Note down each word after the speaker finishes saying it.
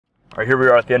All right, here we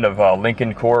are at the end of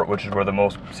Lincoln Court, which is where the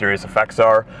most serious effects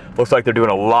are. Looks like they're doing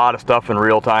a lot of stuff in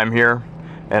real time here,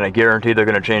 and I guarantee they're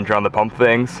going to change around the pump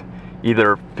things.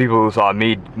 Either people who saw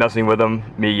me messing with them,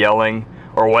 me yelling,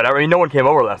 or whatever. I mean, no one came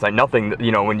over last night. Nothing.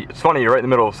 You know, when it's funny, you're right in the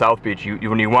middle of South Beach.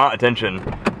 When you want attention,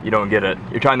 you don't get it.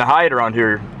 You're trying to hide around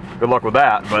here. Good luck with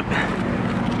that. But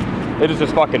it is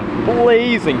just fucking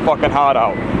blazing fucking hot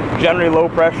out. Generally low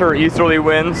pressure, easterly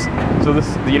winds. So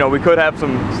this, you know, we could have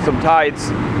some tides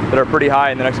that are pretty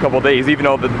high in the next couple of days, even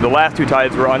though the last two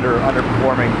tides were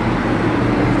underperforming.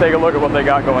 Let's take a look at what they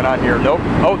got going on here. Nope.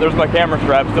 Oh, there's my camera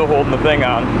strap still holding the thing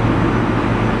on.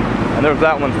 And there's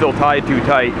that one still tied too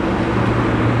tight.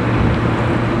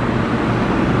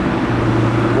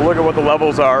 We'll look at what the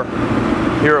levels are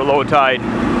here at low tide.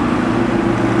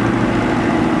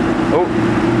 Oh,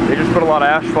 they just put a lot of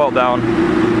asphalt down.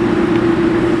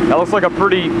 That looks like a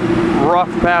pretty rough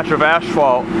patch of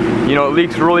asphalt. You know, it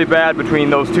leaks really bad between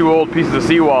those two old pieces of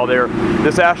seawall there.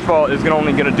 This asphalt is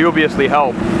only going to dubiously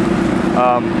help.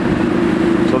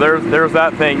 So there's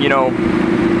that thing, you know.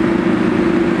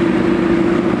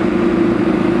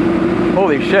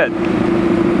 Holy shit.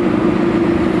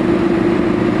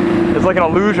 It's like an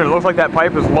illusion. It looks like that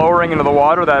pipe is lowering into the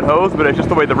water, that hose, but it's just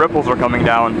the way the ripples are coming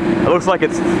down. It looks like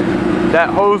that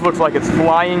hose looks like it's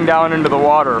flying down into the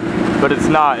water, but it's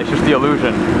not. It's just the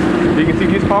illusion. You can see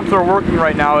these pumps are working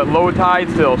right now at low tide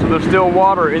still, so there's still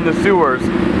water in the sewers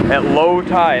at low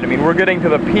tide. I mean, we're getting to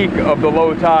the peak of the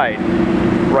low tide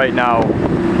right now.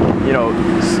 You know,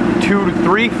 2 to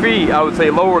 3 feet, I would say,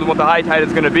 lower than what the high tide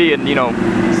is going to be in, you know,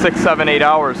 6, 7, 8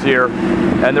 hours here.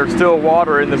 And there's still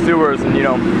water in the sewers, and you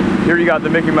know, here you got the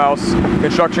Mickey Mouse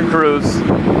construction crews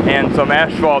and some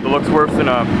asphalt that looks worse than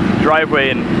a driveway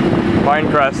in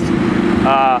Pinecrest.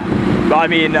 But I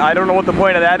mean, I don't know what the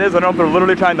point of that is. I don't know if they're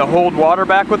literally trying to hold water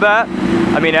back with that.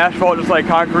 I mean, asphalt, just like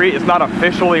concrete, it's not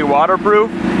officially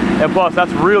waterproof. And plus,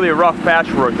 that's really a rough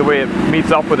patchwork, the way it meets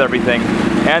up with everything.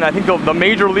 And I think the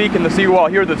major leak in the seawall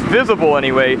here that's visible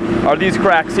anyway are these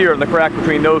cracks here and the crack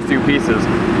between those two pieces.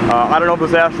 I don't know if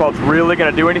this asphalt's really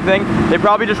going to do anything. They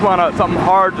probably just want something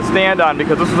hard to stand on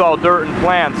because this is all dirt and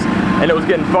plants and it was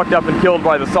getting fucked up and killed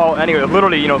by the salt anyway,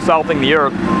 literally, you know, salting the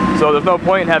earth. So there's no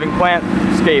point in having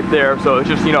plantscape there. So it's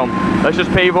just, you know, let's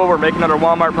just pave over, make another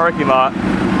Walmart parking lot.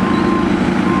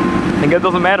 And it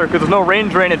doesn't matter because there's no rain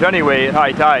drainage anyway at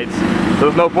high tides. So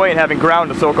there's no point in having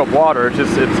ground to soak up water. It's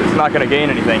just, it's not going to gain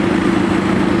anything.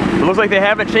 It looks like they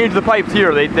haven't changed the pipes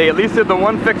here. They at least did the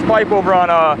one fixed pipe over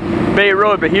on Bay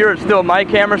Road, but here it's still my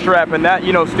camera strap and that,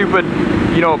 you know, stupid,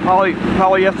 you know,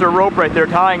 polyester rope right there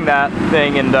tying that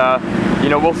thing. And, you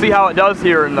know, we'll see how it does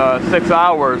here in 6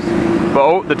 hours. But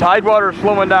oh, the tide water is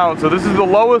slowing down. So this is the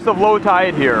lowest of low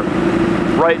tide here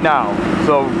right now.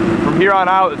 So from here on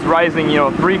out, it's rising, you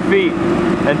know, 3 feet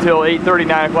until 8:30,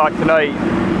 9 o'clock tonight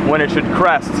when it should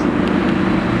crest.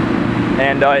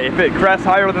 And if it crests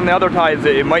higher than the other tides,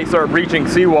 it might start breaching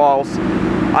seawalls.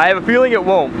 I have a feeling it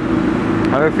won't.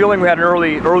 I have a feeling we had an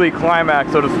early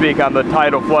climax, so to speak, on the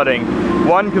tidal flooding.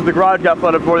 One, because the garage got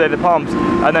flooded before they had the pumps,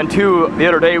 and then two, the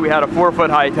other day we had a 4-foot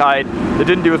high tide that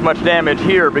didn't do as much damage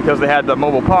here because they had the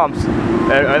mobile pumps.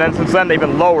 And then since then they've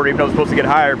been lowered, even though it's supposed to get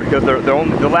higher, because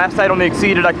the last tide only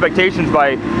exceeded expectations by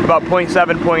about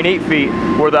 0.7, 0.8 feet,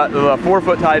 where the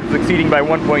 4-foot tide was exceeding by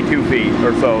 1.2 feet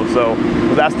or so. So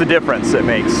that's the difference it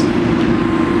makes.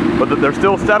 But they're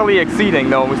still steadily exceeding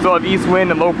though. We still have east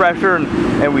wind and low pressure,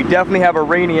 and we definitely have a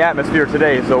rainy atmosphere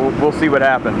today, so we'll see what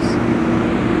happens.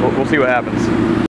 We'll see what happens.